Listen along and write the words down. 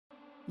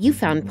You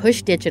found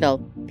Push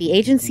Digital, the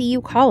agency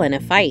you call in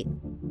a fight.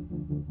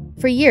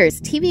 For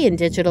years, TV and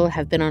digital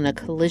have been on a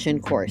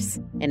collision course,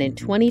 and in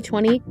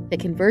 2020, the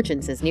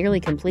convergence is nearly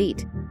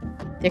complete.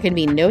 There can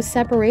be no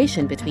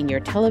separation between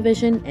your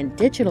television and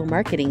digital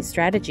marketing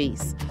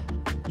strategies.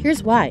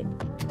 Here's why.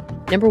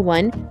 Number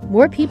one,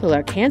 more people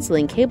are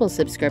canceling cable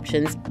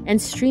subscriptions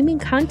and streaming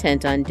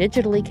content on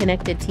digitally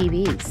connected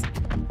TVs.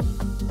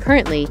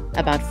 Currently,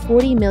 about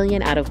 40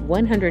 million out of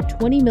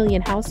 120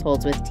 million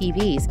households with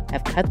TVs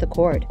have cut the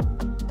cord.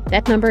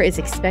 That number is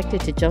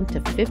expected to jump to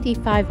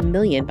 55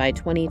 million by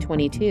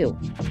 2022.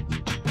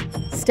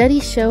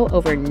 Studies show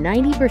over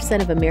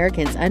 90% of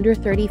Americans under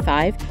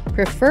 35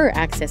 prefer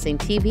accessing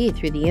TV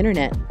through the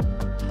internet.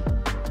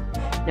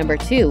 Number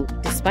two,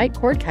 despite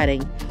cord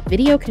cutting,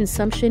 video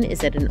consumption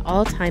is at an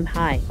all-time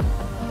high.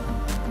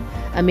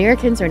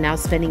 Americans are now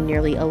spending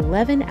nearly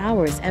 11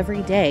 hours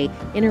every day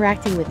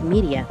interacting with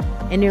media,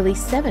 and nearly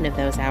 7 of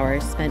those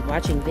hours spent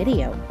watching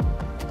video.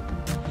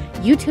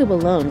 YouTube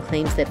alone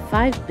claims that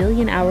 5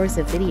 billion hours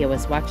of video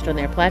is watched on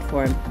their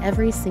platform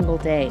every single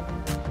day.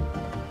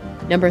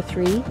 Number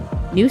three,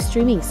 new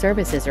streaming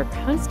services are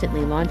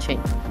constantly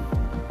launching.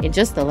 In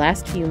just the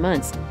last few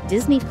months,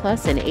 Disney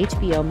Plus and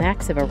HBO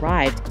Max have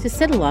arrived to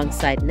sit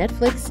alongside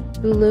Netflix,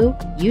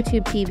 Hulu,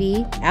 YouTube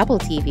TV, Apple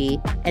TV,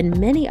 and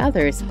many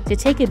others to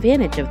take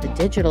advantage of the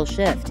digital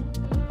shift.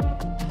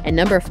 And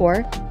number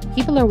four,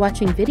 people are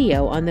watching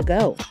video on the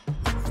go.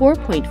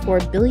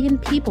 4.4 billion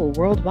people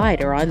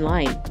worldwide are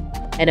online.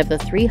 And of the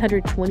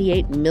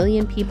 328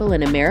 million people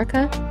in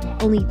America,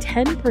 only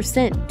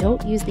 10%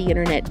 don't use the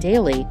internet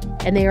daily,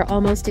 and they are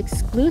almost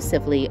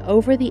exclusively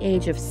over the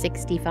age of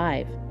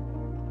 65.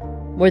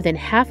 More than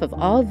half of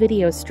all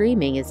video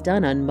streaming is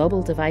done on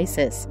mobile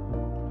devices.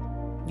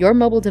 Your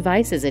mobile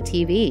device is a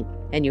TV,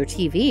 and your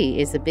TV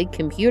is a big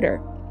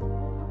computer.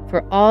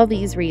 For all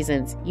these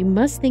reasons, you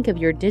must think of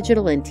your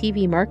digital and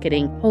TV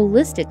marketing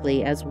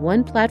holistically as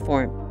one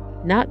platform,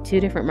 not two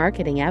different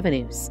marketing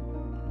avenues.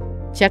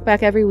 Check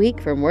back every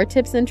week for more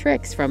tips and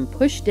tricks from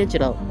Push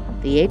Digital,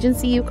 the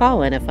agency you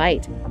call in a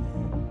fight.